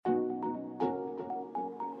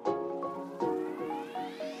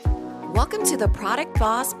Welcome to the Product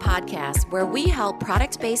Boss Podcast, where we help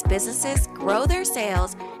product-based businesses grow their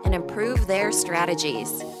sales and improve their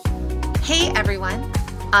strategies. Hey everyone,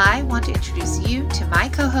 I want to introduce you to my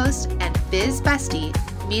co-host and biz bestie,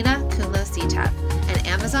 Mina Kunlo-Sitep, an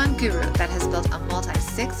Amazon guru that has built a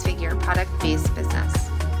multi-six-figure product-based business.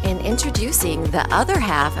 And introducing the other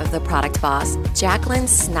half of the Product Boss, Jacqueline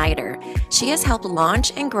Snyder. She has helped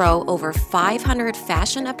launch and grow over 500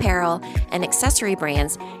 fashion apparel and accessory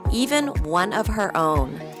brands, even one of her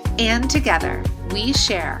own. And together, we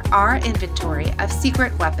share our inventory of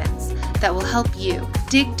secret weapons that will help you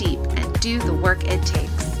dig deep and do the work it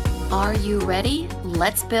takes. Are you ready?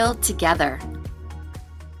 Let's build together.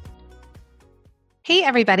 Hey,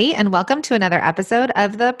 everybody, and welcome to another episode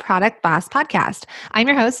of the Product Boss Podcast. I'm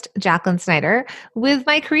your host, Jacqueline Snyder, with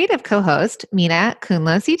my creative co-host, Mina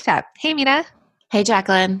Kunlo-Sitep. Hey, Mina. Hey,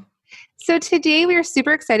 Jacqueline. So today we are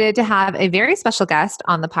super excited to have a very special guest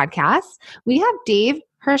on the podcast. We have Dave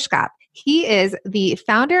Hirschkop. He is the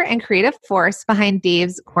founder and creative force behind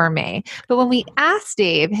Dave's Gourmet. But when we asked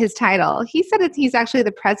Dave his title, he said he's actually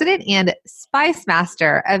the president and spice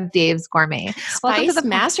master of Dave's Gourmet. Spice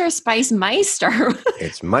master or spice meister?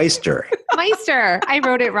 It's Meister. Meister. I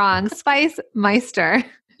wrote it wrong. Spice Meister.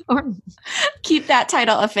 Keep that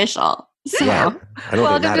title official. So, yeah,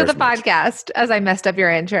 welcome to the podcast as I messed up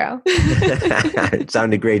your intro. It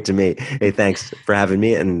sounded great to me. Hey, thanks for having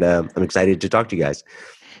me. And I'm excited to talk to you guys.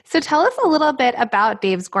 So tell us a little bit about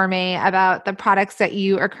Dave's Gourmet, about the products that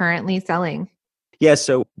you are currently selling. Yeah,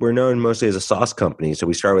 so we're known mostly as a sauce company. So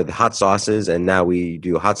we start with hot sauces, and now we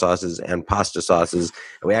do hot sauces and pasta sauces.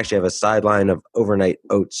 And we actually have a sideline of overnight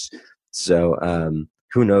oats. So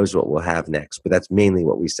who knows what we'll have next, but that's mainly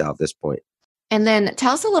what we sell at this point. And then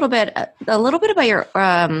tell us a little bit about your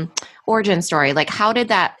origin story. Like, how did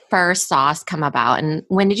that first sauce come about? And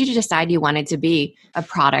when did you decide you wanted to be a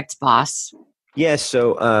product boss? Yeah,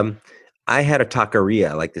 so I had a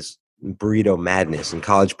taqueria, like this burrito madness in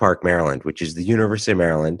College Park, Maryland, which is the University of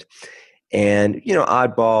Maryland. And,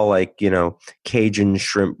 oddball, like, Cajun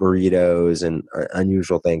shrimp burritos and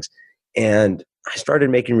unusual things. And I started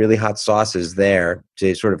making really hot sauces there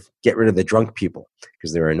to sort of get rid of the drunk people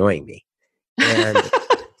because they were annoying me. And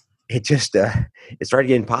it just, it started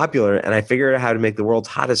getting popular, and I figured out how to make the world's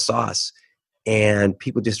hottest sauce. And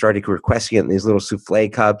people just started requesting it in these little souffle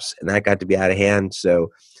cups, and that got to be out of hand.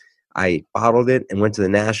 So I bottled it and went to the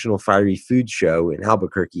National Fiery Food Show in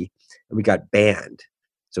Albuquerque, and we got banned.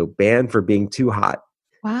 So banned for being too hot.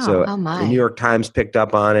 Wow. So oh my. The New York Times picked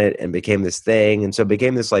up on it and became this thing. And so it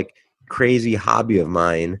became this like crazy hobby of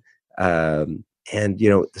mine. And,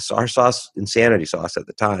 our sauce, Insanity sauce at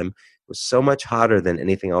the time, was so much hotter than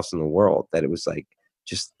anything else in the world that it was like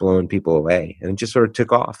just blowing people away. And it just sort of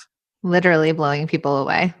took off. Literally blowing people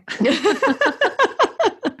away.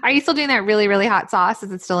 Are you still doing that really, really hot sauce?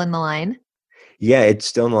 Is it still in the line? Yeah, it's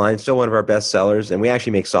still in the line. It's still one of our best sellers. And we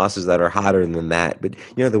actually make sauces that are hotter than that. But,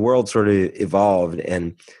 the world sort of evolved,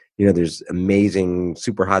 and, there's amazing,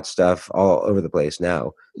 super hot stuff all over the place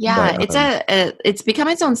now. Yeah, but, it's become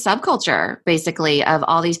its own subculture, basically, of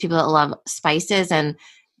all these people that love spices and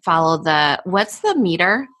follow what's the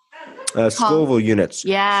meter? Scoville units.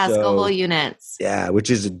 Yeah, So, Scoville units. Yeah, which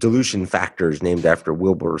is dilution factors named after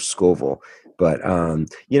Wilbur Scoville. But,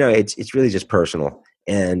 it's really just personal.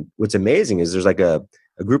 And what's amazing is there's like a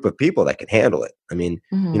group of people that can handle it. I mean,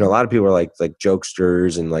 a lot of people are like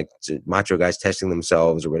jokesters and like macho guys testing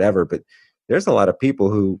themselves or whatever. But there's a lot of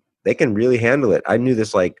people who they can really handle it. I knew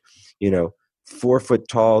this 4 foot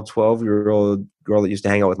tall, 12-year-old girl that used to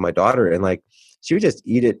hang out with my daughter. And like, she would just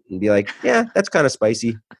eat it and be like, yeah, that's kind of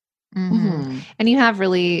spicy. Mm-hmm. And you have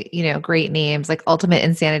really, great names like Ultimate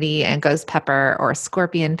Insanity and Ghost Pepper or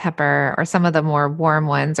Scorpion Pepper, or some of the more warm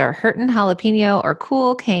ones are Hurtin' Jalapeno or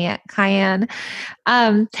Cool Cayenne.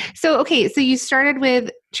 So you started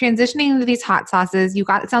with transitioning to these hot sauces.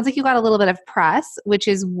 It sounds like you got a little bit of press, which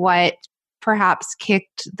is what perhaps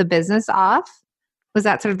kicked the business off. Was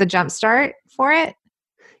that sort of the jump start for it?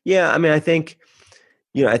 Yeah, I mean, I think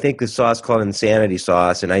the sauce called Insanity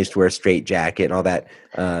sauce, and I used to wear a straight jacket and all that,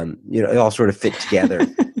 it all sort of fit together.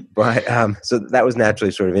 But so that was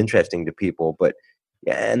naturally sort of interesting to people. But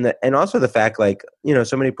yeah, and also the fact, like,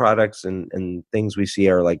 so many products and things we see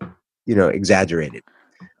are like, exaggerated.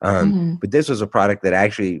 But this was a product that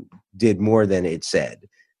actually did more than it said.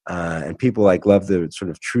 And people like love the sort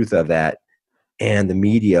of truth of that. And the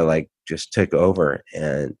media like just took over,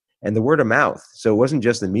 and the word of mouth. So it wasn't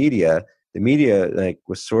just the media. The media like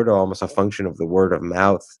was sort of almost a function of the word of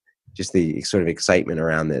mouth, just the sort of excitement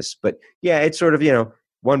around this. But yeah, it's sort of,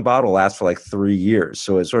 one bottle lasts for like 3 years.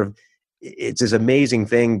 So it's sort of, it's this amazing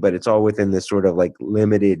thing, but it's all within this sort of like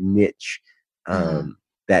limited niche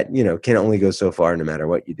that, you know, can only go so far no matter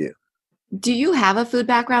what you do. Do you have a food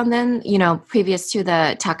background then? You know, previous to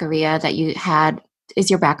the taqueria that you had, is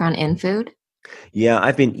your background in food? Yeah,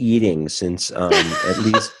 I've been eating since at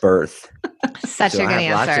least birth. Such So a good I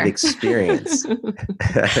have lots of answer. experience.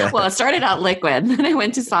 Well, it started out liquid, then I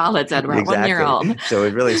went to solids at about 1 year old. So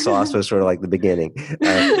it really sauce was sort of like the beginning.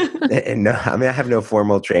 And no, I mean, I have no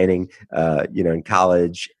formal training. You know, in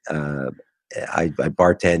college, I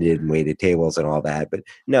bartended and waited tables and all that. But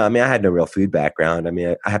no, I mean, I had no real food background. I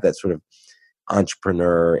mean, I have that sort of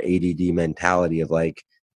entrepreneur ADD mentality of like,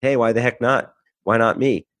 hey, why the heck not? Why not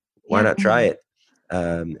me? Why not try it?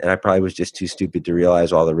 And I probably was just too stupid to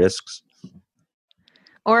realize all the risks.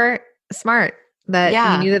 Or smart that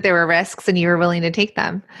you knew that there were risks and you were willing to take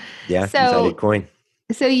them. Yeah, decided coin.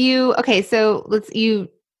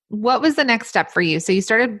 What was the next step for you? So you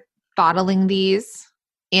started bottling these,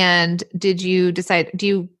 and did you decide,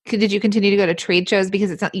 did you continue to go to trade shows?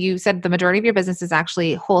 Because you said the majority of your business is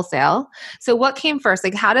actually wholesale. So what came first?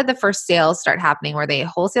 Like, how did the first sales start happening? Were they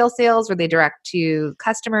wholesale sales? Were they direct to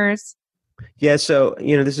customers? Yeah. So,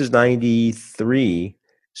 you know, this is 93.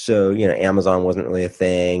 So, you know, Amazon wasn't really a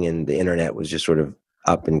thing and the internet was just sort of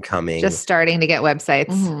up and coming. Just starting to get websites.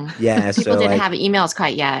 Mm-hmm. Yeah. People so didn't have emails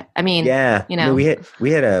quite yet. I mean, yeah, you know, we had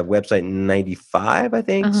a website in 95, I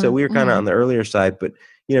think. So we were kind of on the earlier side, but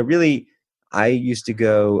you know, really I used to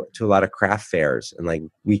go to a lot of craft fairs and like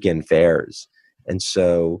weekend fairs. And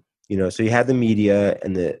so, you know, so you had the media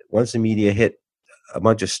and once the media hit, a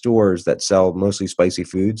bunch of stores that sell mostly spicy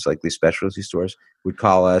foods, like these specialty stores, would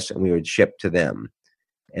call us and we would ship to them.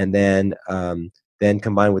 And then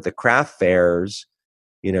combined with the craft fairs,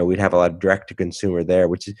 you know, we'd have a lot of direct to consumer there,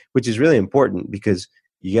 which is really important because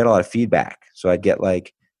you get a lot of feedback. So I'd get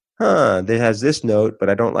like, that has this note, but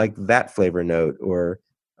I don't like that flavor note, or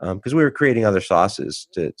because we were creating other sauces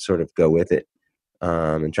to sort of go with it,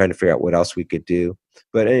 and trying to figure out what else we could do.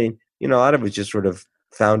 But I mean, you know, a lot of it was just sort of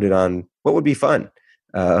founded on what would be fun,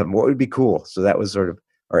 what would be cool. So that was sort of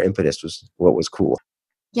our impetus, was what was cool.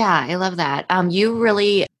 Yeah, I love that. You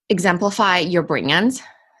really exemplify your brand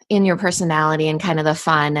in your personality and kind of the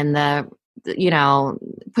fun and the, you know,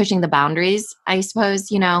 pushing the boundaries, I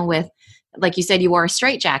suppose, you know, with, like you said, you wore a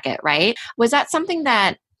straitjacket, right? Was that something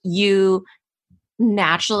that you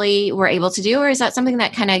naturally were able to do, or is that something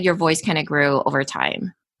that kind of your voice kind of grew over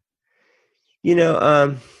time? You know,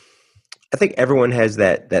 I think everyone has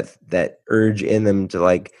that urge in them to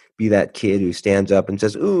like be that kid who stands up and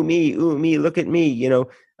says, ooh, me, look at me, you know,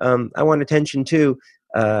 I want attention too.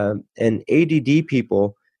 And ADD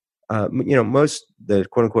people, you know, most the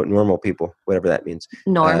quote unquote normal people, whatever that means.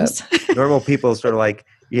 Norms. Normal people sort of like,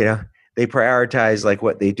 you know, they prioritize like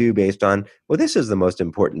what they do based on, well, this is the most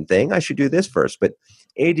important thing. I should do this first. But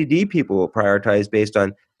ADD people will prioritize based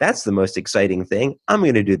on, that's the most exciting thing. I'm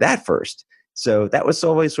going to do that first. So that was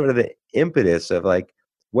always sort of the impetus of like,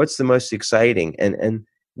 what's the most exciting? And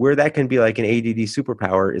where that can be like an ADD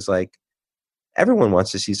superpower is like, everyone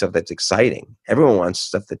wants to see stuff that's exciting. Everyone wants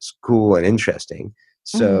stuff that's cool and interesting.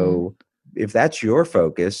 So if that's your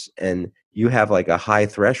focus and you have like a high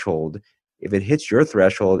threshold, if it hits your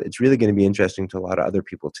threshold, it's really going to be interesting to a lot of other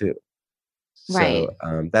people too. Right.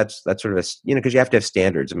 So that's sort of a, you know, because you have to have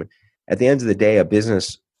standards. I mean, at the end of the day, a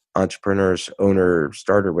business entrepreneur's owner,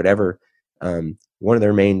 starter, whatever, one of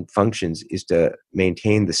their main functions is to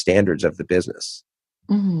maintain the standards of the business.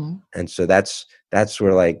 And so that's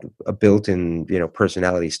sort of like a built-in, you know,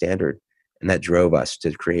 personality standard, and that drove us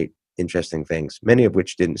to create interesting things, many of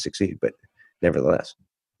which didn't succeed, but nevertheless.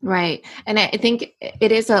 Right. And I think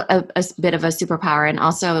it is a bit of a superpower, and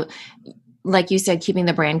also, like you said, keeping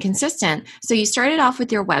the brand consistent. So you started off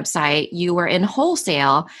with your website, you were in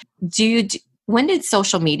wholesale. When did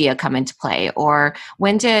social media come into play, or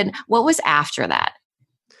what was after that?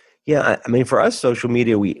 Yeah, I mean, for us, social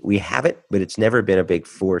media, we have it, but it's never been a big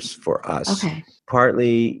force for us. Okay.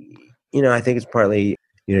 Partly, you know, I think it's partly,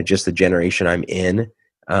 you know, just the generation I'm in.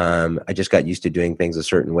 I just got used to doing things a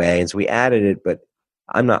certain way. And so we added it, but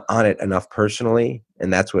I'm not on it enough personally.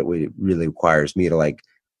 And that's what really requires me to like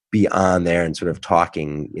be on there and sort of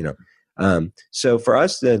talking, you know. So for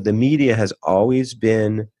us, the media has always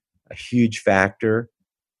been a huge factor,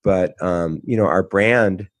 but, you know, our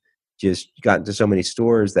brand just got into so many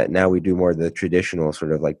stores that now we do more of the traditional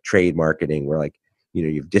sort of like trade marketing, where like, you know,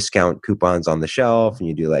 you have discount coupons on the shelf and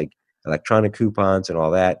you do like electronic coupons and all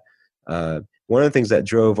that. One of the things that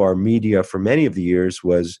drove our media for many of the years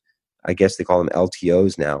was, I guess they call them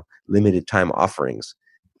LTOs now, limited time offerings.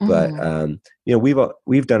 But, you know,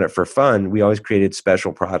 we've done it for fun. We always created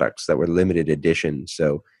special products that were limited edition.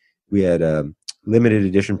 So We had limited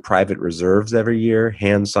edition private reserves every year,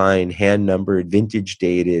 hand signed, hand numbered, vintage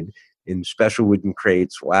dated in special wooden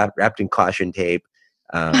crates, wrapped in caution tape.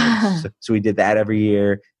 So we did that every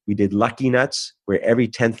year. We did lucky nuts, where every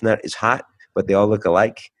 10th nut is hot, but they all look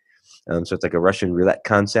alike. So it's like a Russian roulette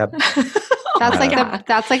concept.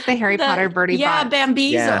 That's like the Harry Potter birdie box.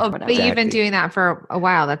 Bambies. Yeah, But you've been doing that for a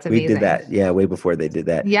while. That's amazing. We did that, way before they did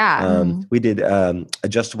that. Yeah. We did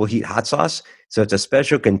adjustable heat hot sauce. So it's a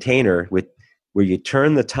special container where you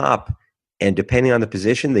turn the top, and depending on the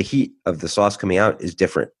position, the heat of the sauce coming out is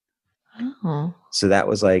different. Oh. So that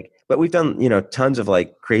was but we've done, tons of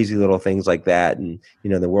crazy little things like that. And,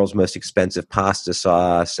 the world's most expensive pasta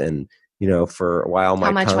sauce. And, for a while,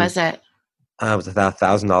 How much was it? It was about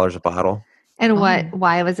 $1,000 a bottle. And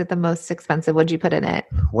why was it the most expensive? What'd you put in it?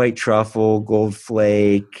 White truffle, gold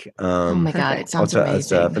flake. Oh my God, it sounds amazing.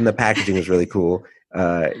 Stuff. And the packaging was really cool.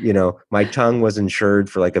 My tongue was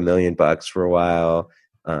insured for $1 million for a while.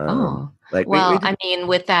 I mean,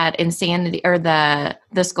 with that insanity or the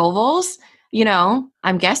Scovilles,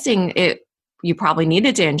 I'm guessing you probably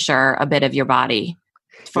needed to insure a bit of your body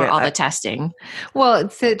for all the testing. Well,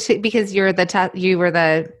 because you were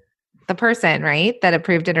the person, right, that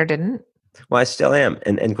approved it or didn't. Well, I still am.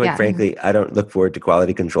 And quite frankly, I don't look forward to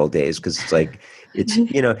quality control days, because it's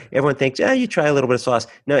everyone thinks, you try a little bit of sauce.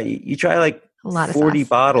 No, you try a lot of 40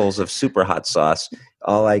 bottles of super hot sauce,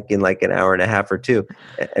 all in an hour and a half or two.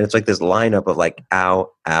 And it's this lineup of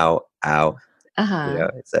ow, ow, ow.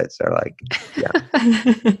 It's sort of yeah.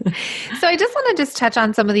 So I just want to touch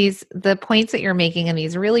on some of the points that you're making and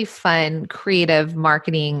these really fun, creative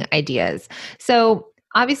marketing ideas. So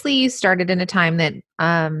obviously you started in a time that,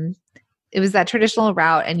 it was that traditional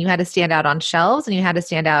route, and you had to stand out on shelves and you had to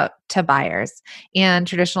stand out to buyers, and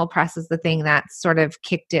traditional press is the thing that sort of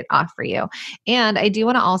kicked it off for you. And I do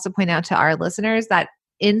want to also point out to our listeners that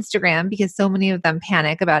Instagram, because so many of them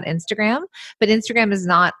panic about Instagram, but Instagram is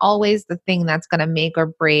not always the thing that's going to make or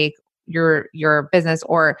break your business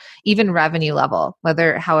or even revenue level,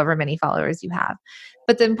 however many followers you have.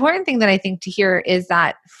 But the important thing that I think to hear is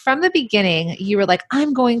that from the beginning, you were like,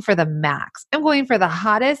 I'm going for the max. I'm going for the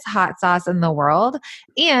hottest hot sauce in the world.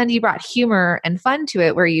 And you brought humor and fun to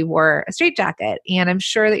it, where you wore a straitjacket. And I'm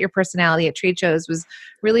sure that your personality at trade shows was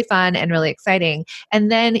really fun and really exciting.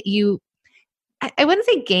 And then I wouldn't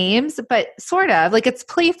say games, but sort of it's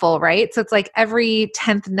playful, right? So it's every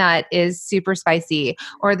 10th nut is super spicy,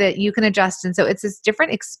 or that you can adjust. And so it's this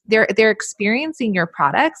different, they're experiencing your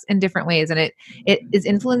products in different ways, and it is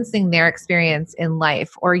influencing their experience in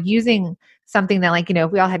life, or using something that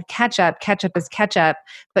if we all had ketchup is ketchup,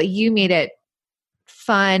 but you made it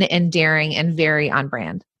fun and daring and very on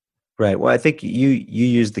brand. Right. Well, I think you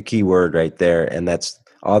used the key word right there, and that's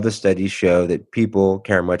all the studies show that people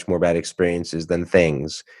care much more about experiences than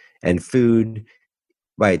things. And food,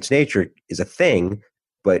 by its nature, is a thing,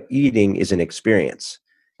 but eating is an experience.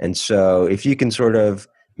 And so if you can sort of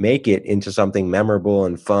make it into something memorable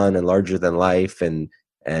and fun and larger than life, and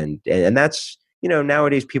that's,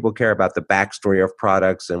 nowadays people care about the backstory of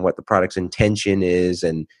products and what the product's intention is,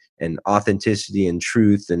 and authenticity and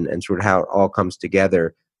truth, and sort of how it all comes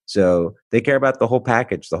together. So they care about the whole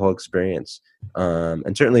package, the whole experience.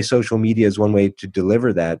 And certainly social media is one way to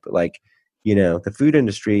deliver that. But the food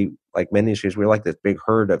industry, like many industries, we're like this big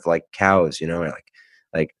herd of cows, we're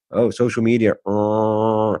social media,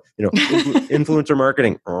 influencer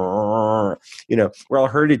marketing, we're all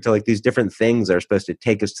herded to these different things that are supposed to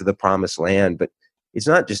take us to the promised land. But it's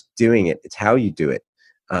not just doing it, it's how you do it.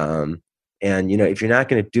 And, if you're not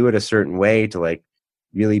going to do it a certain way to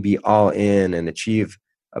really be all in and achieve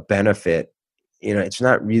a benefit, it's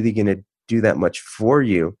not really going to do that much for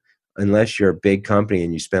you unless you're a big company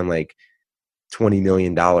and you spend $20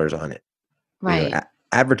 million on it. Right.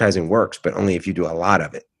 Advertising works, but only if you do a lot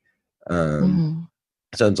of it. So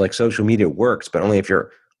it's social media works, but only if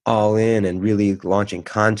you're all in and really launching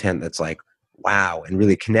content that's wow, and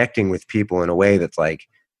really connecting with people in a way that's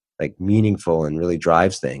meaningful and really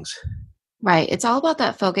drives things. Right. It's all about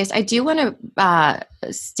that focus. I do want to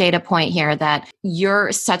state a point here that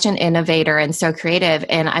you're such an innovator and so creative.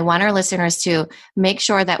 And I want our listeners to make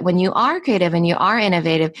sure that when you are creative and you are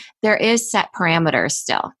innovative, there is set parameters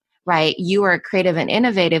still, right? You were creative and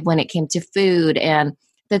innovative when it came to food, and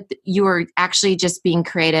that you were actually just being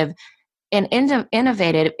creative and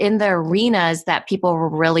innovative in the arenas that people were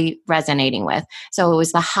really resonating with. So it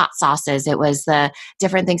was the hot sauces, it was the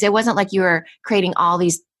different things. It wasn't like you were creating all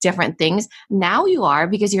these different things. Now you are,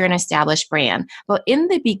 because you're an established brand. But in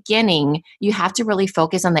the beginning, you have to really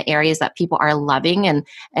focus on the areas that people are loving and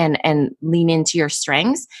lean into your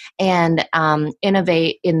strengths and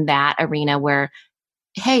innovate in that arena where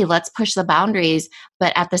hey, let's push the boundaries.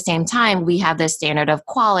 But at the same time, we have this standard of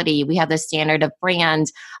quality, we have this standard of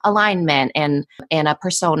brand alignment and a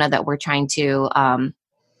persona that we're trying to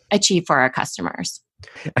achieve for our customers.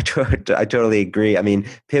 I totally agree. I mean,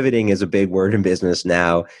 pivoting is a big word in business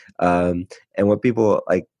now. And what people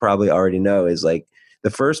like probably already know is like the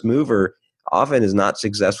first mover often is not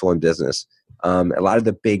successful in business. A lot of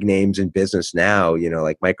the big names in business now,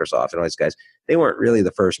 like Microsoft and all these guys, they weren't really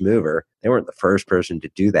the first mover. They weren't the first person to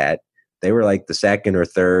do that. They were like the second or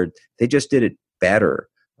third. They just did it better.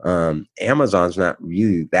 Amazon's not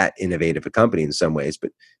really that innovative a company in some ways, but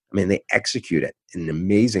I mean, they execute it at an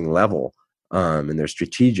amazing level. And they're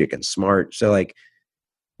strategic and smart. So like,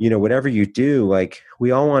 whatever you do, like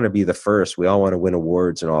we all want to be the first, we all want to win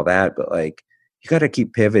awards and all that, but like you got to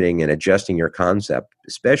keep pivoting and adjusting your concept,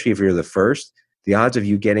 especially if you're the first. The odds of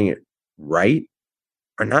you getting it right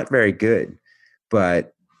are not very good,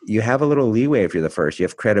 but you have a little leeway if you're the first. You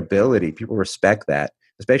have credibility. People respect that,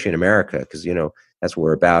 especially in America, because, that's what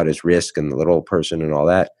we're about is risk and the little person and all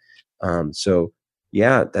that. So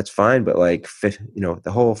yeah, that's fine. But like, the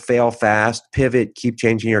whole fail fast, pivot, keep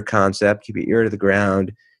changing your concept, keep your ear to the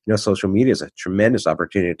ground. Social media is a tremendous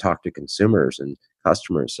opportunity to talk to consumers and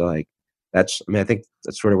customers. So like, I think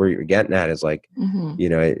that's sort of where you're getting at is like,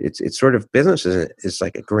 it's sort of business is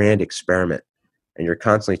like a grand experiment and you're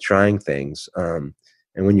constantly trying things. And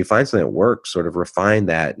when you find something that works, sort of refine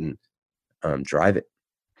that and drive it.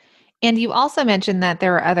 And you also mentioned that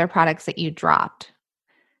there were other products that you dropped.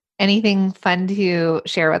 Anything fun to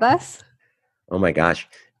share with us? Oh my gosh,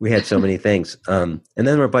 we had so many things. And then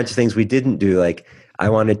there were a bunch of things we didn't do. Like I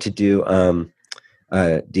wanted to do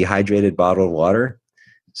dehydrated bottled water.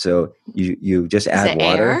 So you just add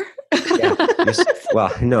water. Yeah,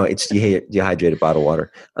 well, no, it's dehydrated bottled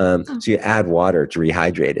water. So you add water to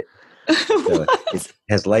rehydrate it. So it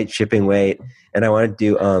has light shipping weight. And I wanted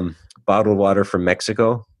to do bottled water from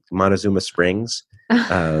Mexico, Montezuma Springs.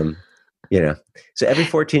 So every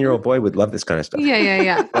 14-year-old boy would love this kind of stuff.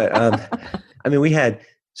 Yeah. But I mean, we had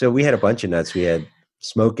a bunch of nuts. We had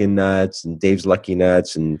smoking nuts and Dave's Lucky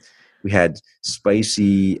Nuts, and we had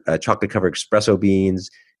spicy chocolate covered espresso beans,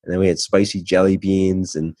 and then we had spicy jelly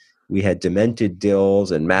beans, and we had demented dills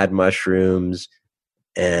and mad mushrooms,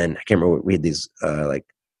 and I can't remember what we had these like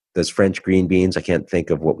those French green beans. I can't think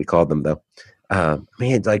of what we called them though. We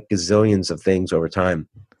had like gazillions of things over time,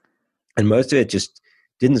 and most of it just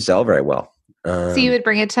didn't sell very well. So you would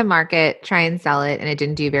bring it to market, try and sell it, and it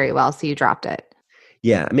didn't do very well, so you dropped it.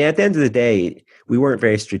 Yeah. I mean, at the end of the day, we weren't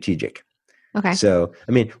very strategic. Okay. So,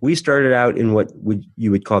 I mean, we started out in what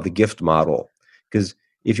you would call the gift model. Because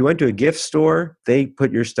if you went to a gift store, they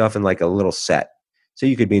put your stuff in like a little set. So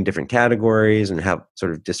you could be in different categories and have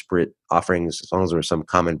sort of disparate offerings as long as there was some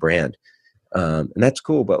common brand. And that's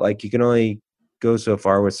cool, but like you can only go so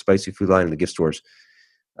far with spicy food line in the gift stores.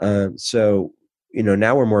 So,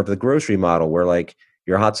 now we're more of the grocery model where like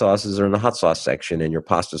your hot sauces are in the hot sauce section and your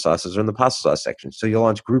pasta sauces are in the pasta sauce section. So you'll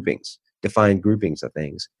launch groupings, defined groupings of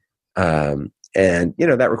things. And,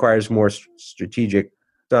 that requires more strategic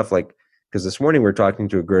stuff like, because this morning we're talking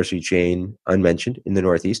to a grocery chain unmentioned in the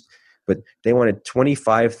Northeast, but they wanted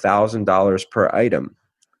 $25,000 per item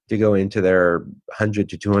to go into their 100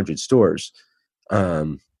 to 200 stores.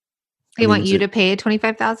 They want you to pay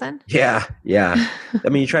 $25,000? Yeah. I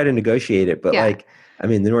mean, you try to negotiate it, but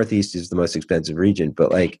the Northeast is the most expensive region,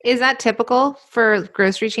 but like. Is that typical for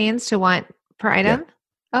grocery chains to want per item? Yeah.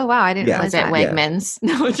 Oh, wow. I didn't realize that. Wegmans?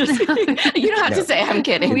 Yeah. No, just you don't have to say I'm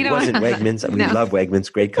kidding. It wasn't Wegmans. We love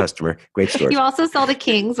Wegmans. Great customer. Great store. You also sell to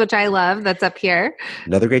King's, which I love. That's up here.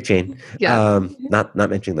 Another great chain. Yeah. Not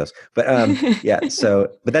mentioning those. But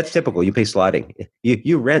but that's typical. You pay slotting.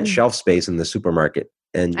 You rent shelf space in the supermarket.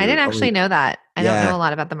 And I didn't actually know that. I don't know a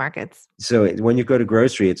lot about the markets. So when you go to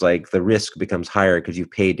grocery, it's like the risk becomes higher because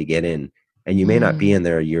you've paid to get in. And you may not be in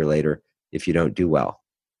there a year later if you don't do well.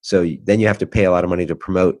 So then you have to pay a lot of money to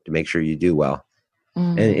promote to make sure you do well.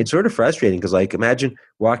 And it's sort of frustrating because like imagine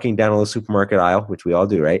walking down a supermarket aisle, which we all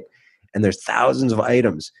do, right? And there's thousands of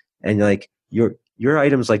items. And like your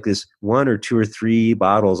items like this 1 or 2 or 3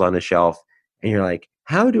 bottles on a shelf. And you're like,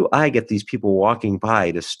 how do I get these people walking by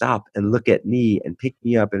to stop and look at me and pick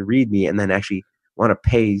me up and read me and then actually want to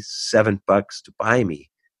pay $7 to buy me?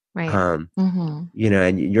 Right. And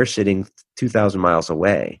you're sitting 2,000 miles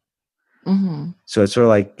away. So it's sort of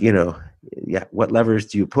like, what levers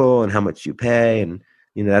do you pull and how much do you pay? And,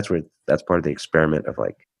 that's part of the experiment of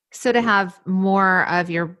like. So to have more of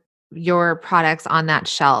your products on that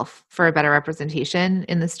shelf for a better representation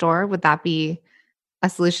in the store, would that be a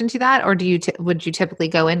solution to that? Or would you typically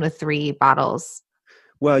go in with 3 bottles?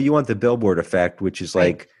 Well, you want the billboard effect, which is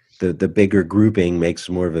like the bigger grouping makes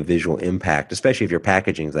more of a visual impact, especially if your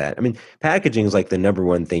packaging's that. I mean, packaging is like the number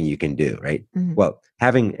one thing you can do, right? Mhm. Well,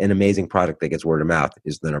 having an amazing product that gets word of mouth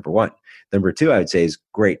is the number one. Number two, I would say, is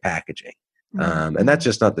great packaging. And that's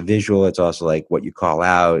just not the visual. It's also like what you call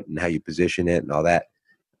out and how you position it and all that.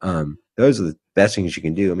 Those are the best things you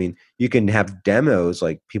can do. I mean, you can have demos,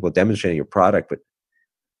 like people demonstrating your product, but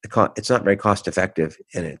it's not very cost effective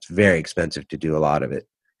and it's very expensive to do a lot of it.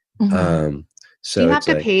 Do you have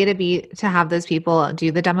to pay to have those people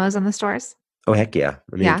do the demos in the stores? Oh, heck yeah.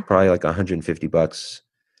 I mean, it's probably like $150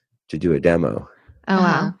 to do a demo. Oh,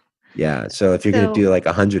 wow. Yeah. So if you're going to do like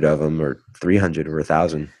 100 of them or 300 or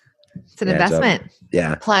 1,000. It's an investment.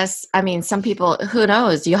 Yeah. Plus, I mean, some people, who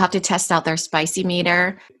knows, you have to test out their spicy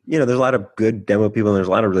meter. There's a lot of good demo people and there's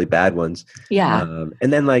a lot of really bad ones. Yeah.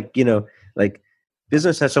 And then like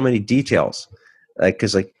business has so many details. Like,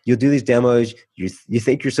 cause like you'll do these demos, you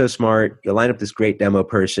think you're so smart, you'll line up this great demo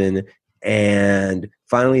person, and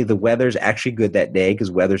finally the weather's actually good that day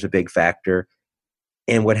because weather's a big factor.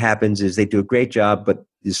 And what happens is they do a great job, but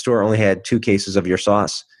the store only had 2 cases of your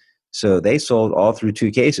sauce. So they sold all through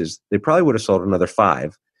 2 cases. They probably would have sold another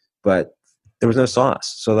 5, but there was no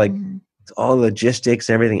sauce. So like all logistics,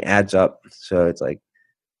 everything adds up. So it's like,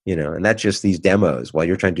 and that's just these demos while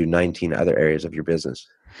you're trying to do 19 other areas of your business.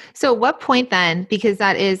 So at what point then, because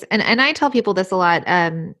that is, and I tell people this a lot,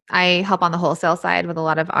 I help on the wholesale side with a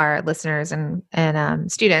lot of our listeners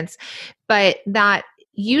and students, but that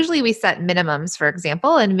usually we set minimums, for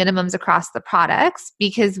example, and minimums across the products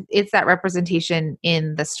because it's that representation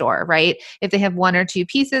in the store, right? If they have 1 or 2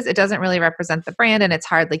 pieces, it doesn't really represent the brand. And it's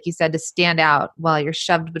hard, like you said, to stand out while you're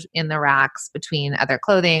shoved in the racks between other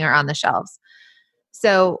clothing or on the shelves.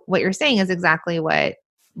 So what you're saying is exactly what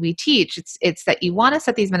we teach. It's that you want to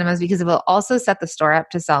set these minimums because it will also set the store up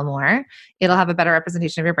to sell more. It'll have a better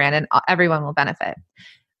representation of your brand and everyone will benefit.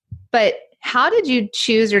 But how did you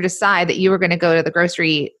choose or decide that you were going to go to the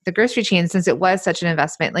grocery chain since it was such an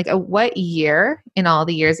investment? Like what year in all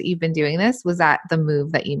the years that you've been doing this was that the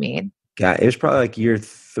move that you made? Yeah, it was probably like year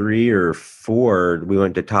 3 or 4. We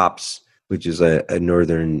went to Tops, which is a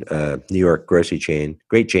northern New York grocery chain,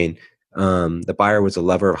 great chain. The buyer was a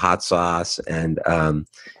lover of hot sauce and,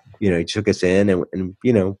 he took us in and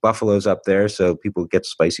Buffalo's up there. So people get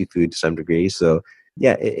spicy food to some degree. So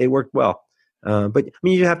yeah, it worked well. But I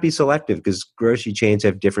mean, you have to be selective because grocery chains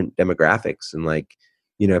have different demographics and like,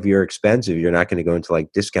 if you're expensive, you're not going to go into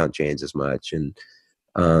like discount chains as much. And,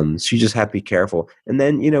 so you just have to be careful. And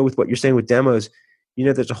then, with what you're saying with demos,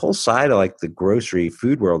 there's a whole side of like the grocery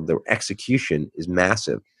food world, the execution is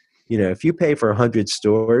massive. If you pay for 100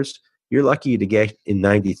 stores, you're lucky to get in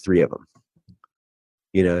 93 of them.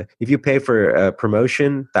 If you pay for a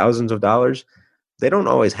promotion, thousands of dollars, they don't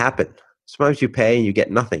always happen. Sometimes you pay and you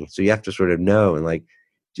get nothing. So you have to sort of know. And like,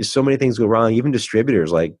 just so many things go wrong. Even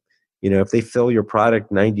distributors, like, if they fill your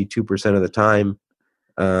product 92% of the time,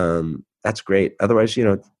 that's great. Otherwise,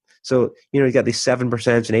 so, you got these 7%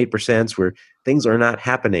 and 8% where things are not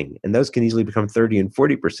happening. And those can easily become 30 and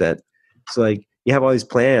 40%. So like, you have all these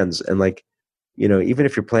plans and like, even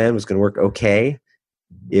if your plan was going to work okay,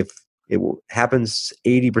 if it happens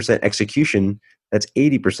 80% execution, that's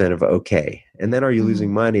 80% of okay. And then are you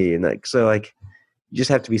losing money? And like, so like, you just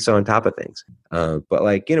have to be so on top of things. But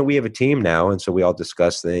like, we have a team now. And so we all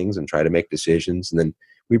discuss things and try to make decisions. And then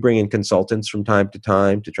we bring in consultants from time to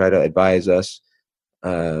time to try to advise us.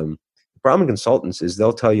 The problem with consultants is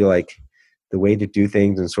they'll tell you like the way to do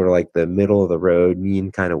things in sort of like the middle of the road,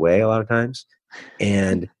 mean kind of way a lot of times.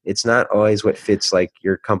 And it's not always what fits like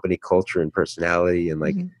your company culture and personality. And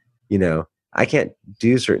like, I can't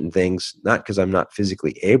do certain things, not because I'm not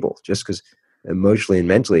physically able, just because emotionally and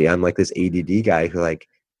mentally, I'm like this ADD guy who like,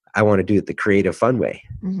 I want to do it the creative, fun way.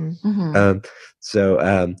 So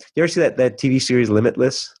you ever see that TV series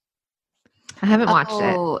Limitless? I haven't watched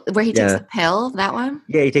it. Where he takes a pill, that one?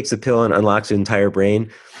 Yeah, he takes a pill and unlocks his entire brain.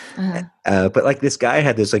 But like this guy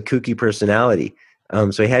had this like kooky personality.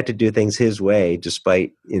 So he had to do things his way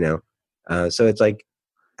despite, so it's like,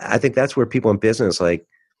 I think that's where people in business, like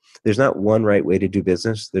there's not one right way to do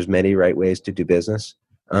business. There's many right ways to do business.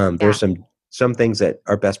 There's some things that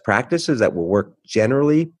are best practices that will work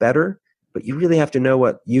generally better, but you really have to know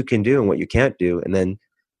what you can do and what you can't do. And then,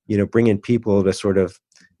 bring in people to sort of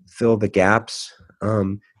fill the gaps,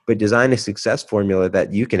 but design a success formula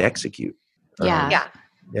that you can execute. Yeah,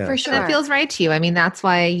 for sure. That feels right to you. I mean, that's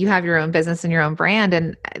why you have your own business and your own brand.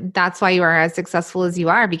 And that's why you are as successful as you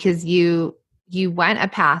are, because you went a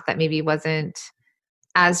path that maybe wasn't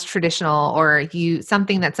as traditional, or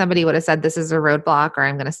something that somebody would have said, this is a roadblock or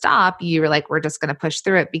I'm going to stop, you were like, we're just going to push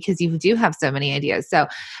through it because you do have so many ideas. So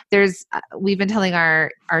we've been telling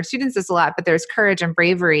our students this a lot, but there's courage and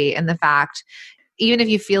bravery in the fact, even if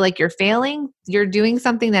you feel like you're failing, you're doing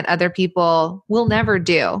something that other people will never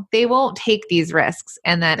do. They won't take these risks.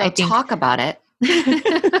 And then They'll talk about it.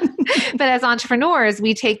 But as entrepreneurs,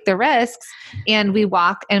 we take the risks and we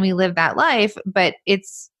walk and we live that life, but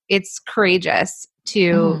it's courageous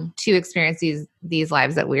to experience these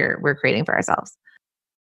lives that we're creating for ourselves.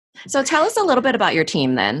 So tell us a little bit about your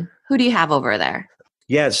team then. Who do you have over there?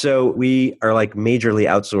 Yeah, so we are like majorly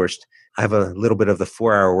outsourced. I have a little bit of the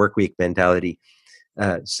 4-hour work week mentality.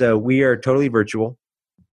 So we are totally virtual,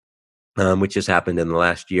 which has happened in the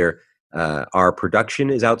last year. Our production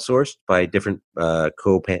is outsourced by different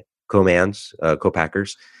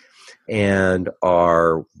co-packers. And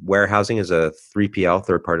our warehousing is a 3PL,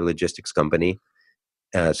 third-party logistics company.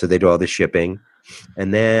 So they do all the shipping.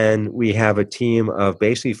 And then we have a team of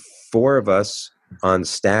basically 4 of us on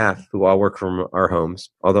staff who all work from our homes,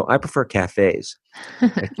 although I prefer cafes.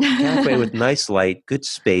 A cafe with nice light, good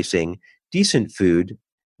spacing, decent food,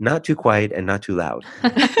 not too quiet and not too loud.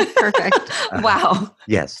 Perfect. Wow.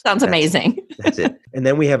 Yes. Sounds amazing. That's it. And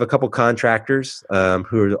then we have a couple contractors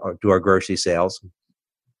who do our grocery sales.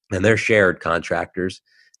 And they're shared contractors.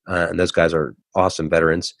 And those guys are awesome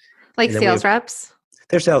veterans. Like sales reps?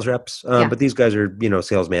 They're sales reps. But these guys are,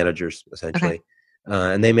 sales managers, essentially. Okay.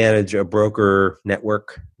 And they manage a broker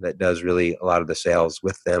network that does really a lot of the sales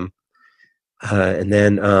with them. And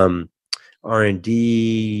then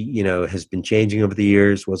R&D, has been changing over the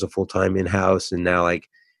years, was a full-time in-house. And now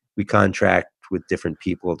we contract with different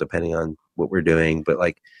people depending on what we're doing. But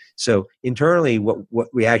so internally, what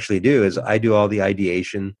we actually do is I do all the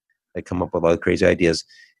ideation. I come up with all the crazy ideas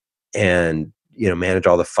and, manage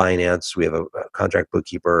all the finance. We have a contract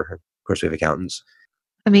bookkeeper. Of course, we have accountants.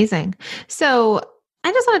 Amazing. So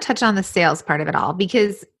I just want to touch on the sales part of it all,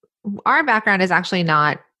 because our background is actually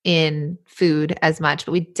not in food as much,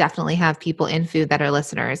 but we definitely have people in food that are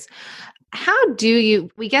listeners. How do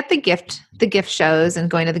we get the gift shows and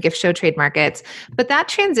going to the gift show trade markets, but that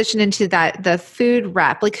transition into the food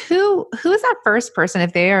rep, who is that first person,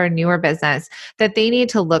 if they are a newer business, that they need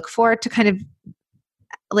to look for to kind of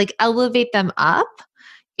elevate them up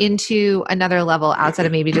into another level outside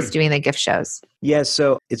of maybe just doing the gift shows? Yeah.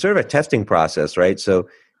 So it's sort of a testing process, right? So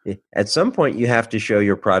at some point you have to show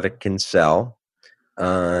your product can sell.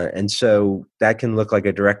 And so that can look like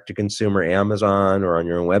a direct-to-consumer Amazon or on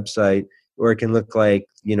your own website, or it can look like,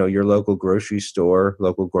 your local grocery store,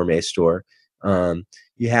 local gourmet store.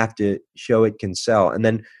 You have to show it can sell. And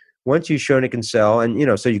then once you've shown it can sell,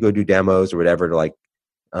 and, so you go do demos or whatever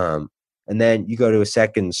and then you go to a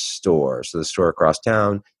second store, so the store across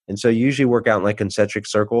town. And so you usually work out in concentric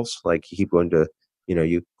circles, you keep going to,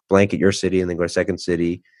 you blanket your city and then go to second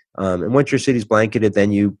city. And once your city's blanketed,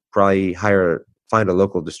 then you probably find a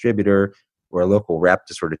local distributor or a local rep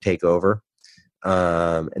to sort of take over.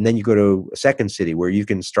 And then you go to a second city where you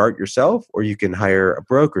can start yourself, or you can hire a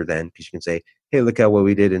broker then, because you can say, hey, look how well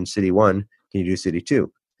we did in city 1. Can you do city 2?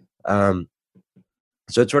 So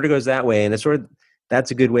it sort of goes that way. And that's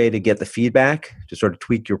a good way to get the feedback, to sort of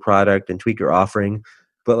tweak your product and tweak your offering.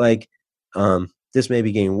 But this may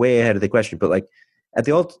be getting way ahead of the question, but at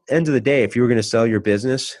the end of the day, if you were going to sell your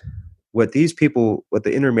business, what the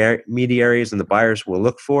intermediaries and the buyers will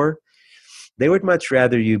look for, they would much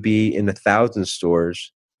rather you be in 1,000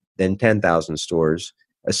 stores than 10,000 stores,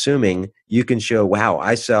 assuming you can show, wow,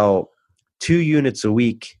 I sell 2 units a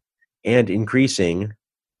week and increasing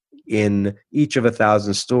in each of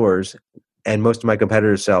 1,000 stores, and most of my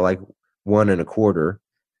competitors sell 1 1/4,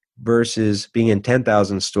 versus being in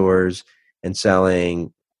 10,000 stores and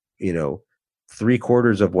selling,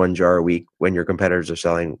 3/4 of 1 jar a week when your competitors are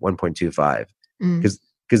selling 1.25. Because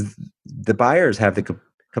the buyers have the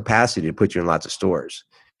capacity to put you in lots of stores.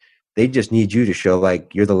 They just need you to show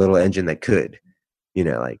you're the little engine that could,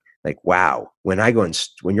 wow,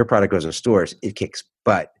 when your product goes in stores, it kicks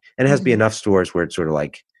butt. And it has to be enough stores where it's sort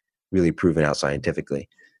of really proven out scientifically.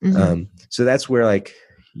 So that's where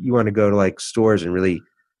you want to go to stores and really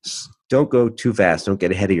don't go too fast. Don't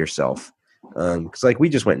get ahead of yourself. Because we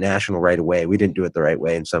just went national right away. We didn't do it the right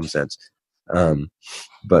way in some sense.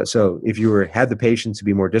 But so if you had the patience to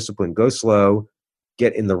be more disciplined, go slow,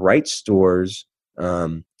 get in the right stores,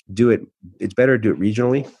 do it. It's better to do it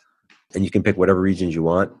regionally, and you can pick whatever regions you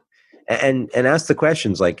want, and ask the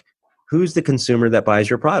questions who's the consumer that buys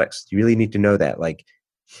your products? You really need to know that,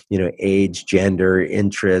 age, gender,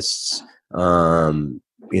 interests,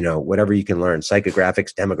 whatever you can learn,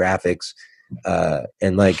 psychographics, demographics.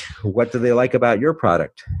 And like, what do they like about your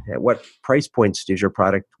product? At what price points does your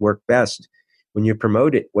product work best? When you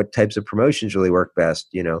promote it, what types of promotions really work best?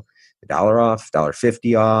 $1 off,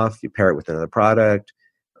 $1.50 off, you pair it with another product.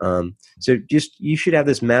 So you should have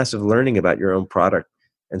this massive learning about your own product,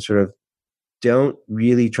 and sort of don't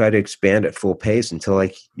really try to expand at full pace until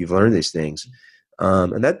like you've learned these things.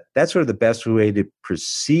 And that's sort of the best way to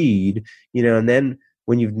proceed, and then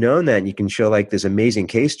when you've known that and you can show like this amazing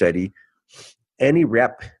case study, any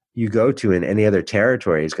rep you go to in any other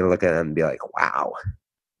territory is going to look at them and be like, wow,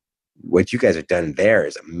 what you guys have done there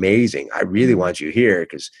is amazing. I really want you here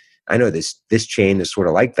because I know this chain is sort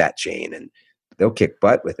of like that chain, and they'll kick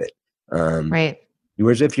butt with it. Right.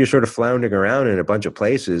 Whereas if you're sort of floundering around in a bunch of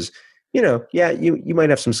places, you might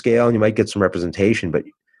have some scale and you might get some representation, but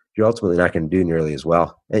you're ultimately not going to do nearly as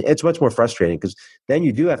well. And it's much more frustrating because then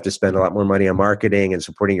you do have to spend a lot more money on marketing and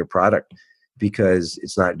supporting your product because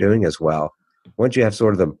it's not doing as well. Once you have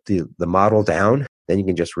sort of the model down, then you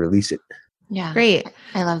can just release it. Yeah. Great.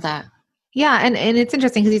 I love that. Yeah. And it's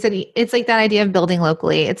interesting because you said it's like that idea of building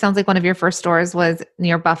locally. It sounds like one of your first stores was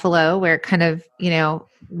near Buffalo, where it kind of,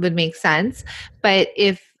 would make sense. But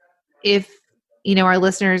if our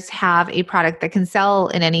listeners have a product that can sell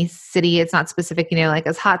in any city, it's not specific, like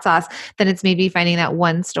as hot sauce, then it's maybe finding that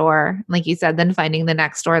one store, like you said, then finding the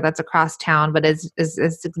next store that's across town, but is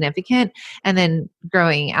significant, and then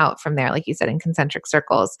growing out from there, like you said, in concentric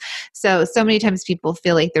circles. So many times people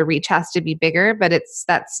feel like their reach has to be bigger, but it's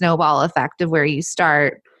that snowball effect of where you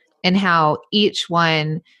start and how each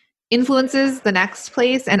one influences the next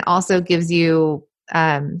place and also gives you,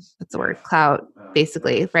 what's the word? Clout,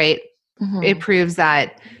 basically, right? Mm-hmm. It proves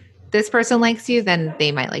that this person likes you, then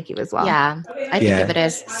they might like you as well. Yeah. I think of it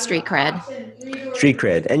as street cred. Street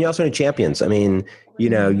cred. And you also need champions. I mean, you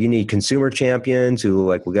need consumer champions who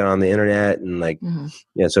will get on the internet and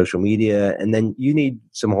social media. And then you need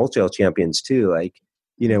some wholesale champions too.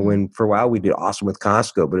 When for a while we did awesome with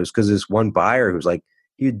Costco, but it was because this one buyer who's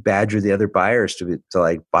he'd badger the other buyers to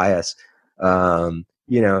buy us.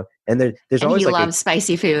 And there's always he loves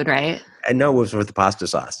spicy food, right? I know it was with the pasta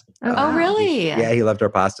sauce. Oh, really? Yeah, he loved our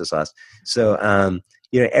pasta sauce. So,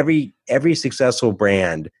 every successful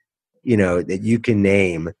brand, that you can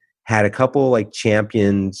name had a couple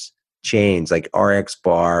champions chains, like RX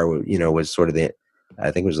Bar, was sort of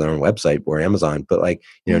I think it was their own website or Amazon, but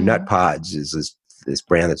Nut Pods is this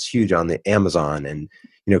brand that's huge on the Amazon, and,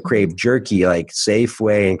 Crave Jerky, like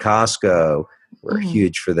Safeway and Costco were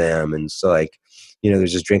huge for them. And so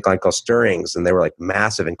there's this drink line called Stirrings, and they were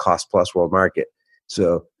massive in cost plus world market.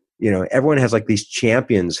 So, everyone has these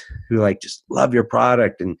champions who just love your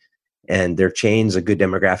product, and their chain's a good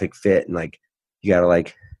demographic fit. And you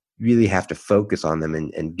gotta really have to focus on them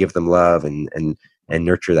and give them love and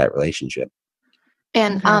nurture that relationship.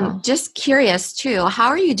 And just curious too, how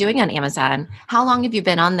are you doing on Amazon? How long have you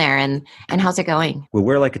been on there, and how's it going? Well,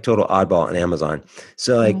 we're a total oddball on Amazon.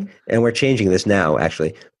 So and we're changing this now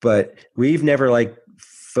actually, but we've never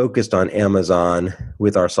focused on Amazon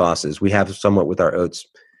with our sauces. We have somewhat with our oats.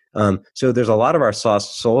 So there's a lot of our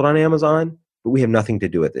sauce sold on Amazon, but we have nothing to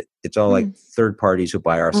do with it. It's all third parties who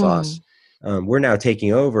buy our sauce. We're now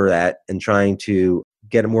taking over that and trying to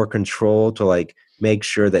get more control to make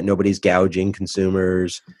sure that nobody's gouging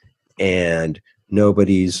consumers and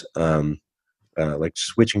nobody's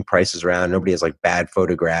switching prices around. Nobody has bad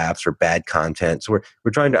photographs or bad content. So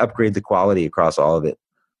we're trying to upgrade the quality across all of it.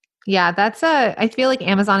 Yeah, I feel like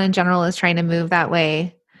Amazon in general is trying to move that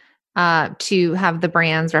way to have the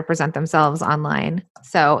brands represent themselves online.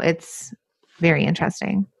 So it's very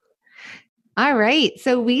interesting. All right.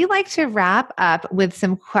 So we like to wrap up with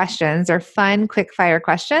some questions or fun, quick fire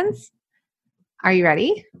questions. Are you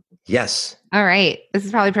ready? Yes. All right. This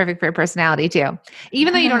is probably perfect for your personality too.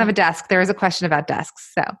 Even though you don't have a desk, there is a question about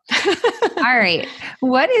desks. So, all right.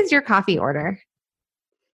 What is your coffee order?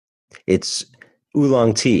 It's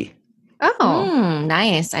oolong tea. Oh,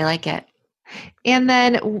 nice. I like it. And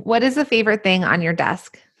then what is the favorite thing on your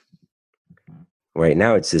desk? Right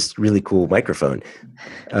now, it's this really cool microphone.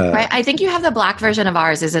 Right. I think you have the black version of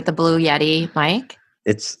ours. Is it the Blue Yeti mic?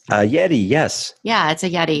 It's a Yeti, yes. Yeah, it's a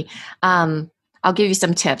Yeti. I'll give you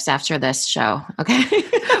some tips after this show. Okay.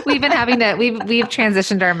 We've been we've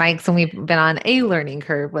transitioned our mics and we've been on a learning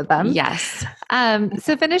curve with them. Yes.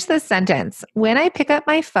 So finish this sentence. When I pick up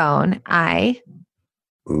my phone,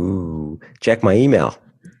 check my email.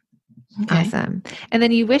 Okay. Awesome. And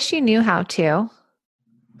then you wish you knew how to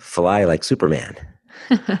fly like Superman.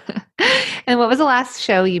 And what was the last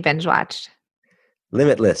show you binge watched?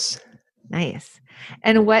 Limitless. Nice.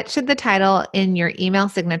 And what should the title in your email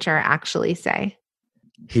signature actually say?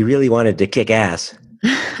 He really wanted to kick ass.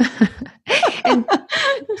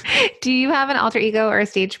 Do you have an alter ego or a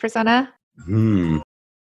stage persona?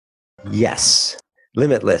 Yes.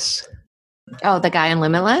 Limitless. Oh, the guy in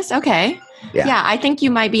Limitless? Okay. Yeah, I think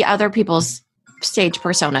you might be other people's stage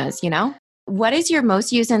personas, What is your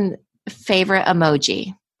most used and favorite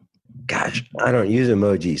emoji? Gosh, I don't use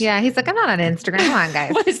emojis. Yeah, he's like, I'm not on Instagram. Come on,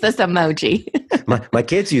 guys. What is this emoji? my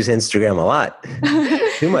kids use Instagram a lot.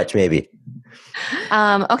 Too much, maybe.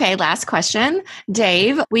 Okay, last question.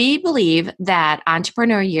 Dave, we believe that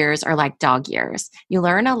entrepreneur years are like dog years. You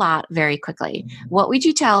learn a lot very quickly. What would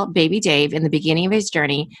you tell baby Dave in the beginning of his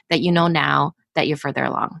journey that you know now that you're further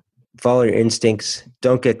along? Follow your instincts.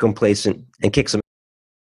 Don't get complacent and kick some.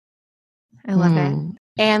 I love it.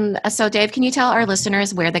 And so, Dave, can you tell our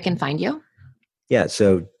listeners where they can find you? Yeah,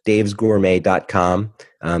 so davesgourmet.com.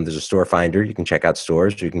 There's a store finder. You can check out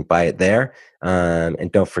stores. You can buy it there.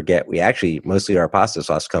 And don't forget, we actually mostly are a pasta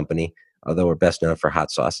sauce company, although we're best known for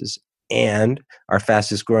hot sauces. And our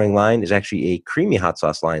fastest growing line is actually a creamy hot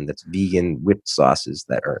sauce line that's vegan whipped sauces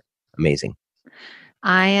that are amazing.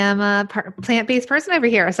 I am a plant-based person over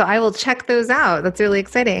here, so I will check those out. That's really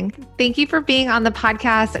exciting. Thank you for being on the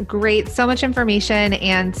podcast. Great. So much information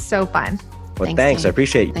and so fun. Well, thanks. I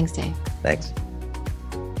appreciate you. Thanks, Dave. Thanks.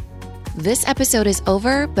 This episode is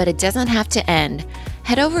over, but it doesn't have to end.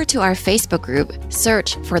 Head over to our Facebook group,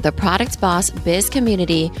 search for the Product Boss Biz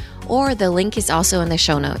Community, or the link is also in the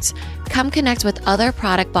show notes. Come connect with other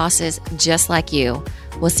product bosses just like you.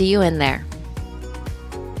 We'll see you in there.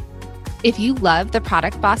 If you love the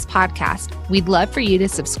Product Boss podcast, we'd love for you to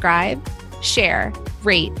subscribe, share,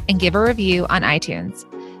 rate, and give a review on iTunes.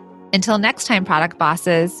 Until next time, Product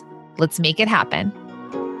Bosses, let's make it happen.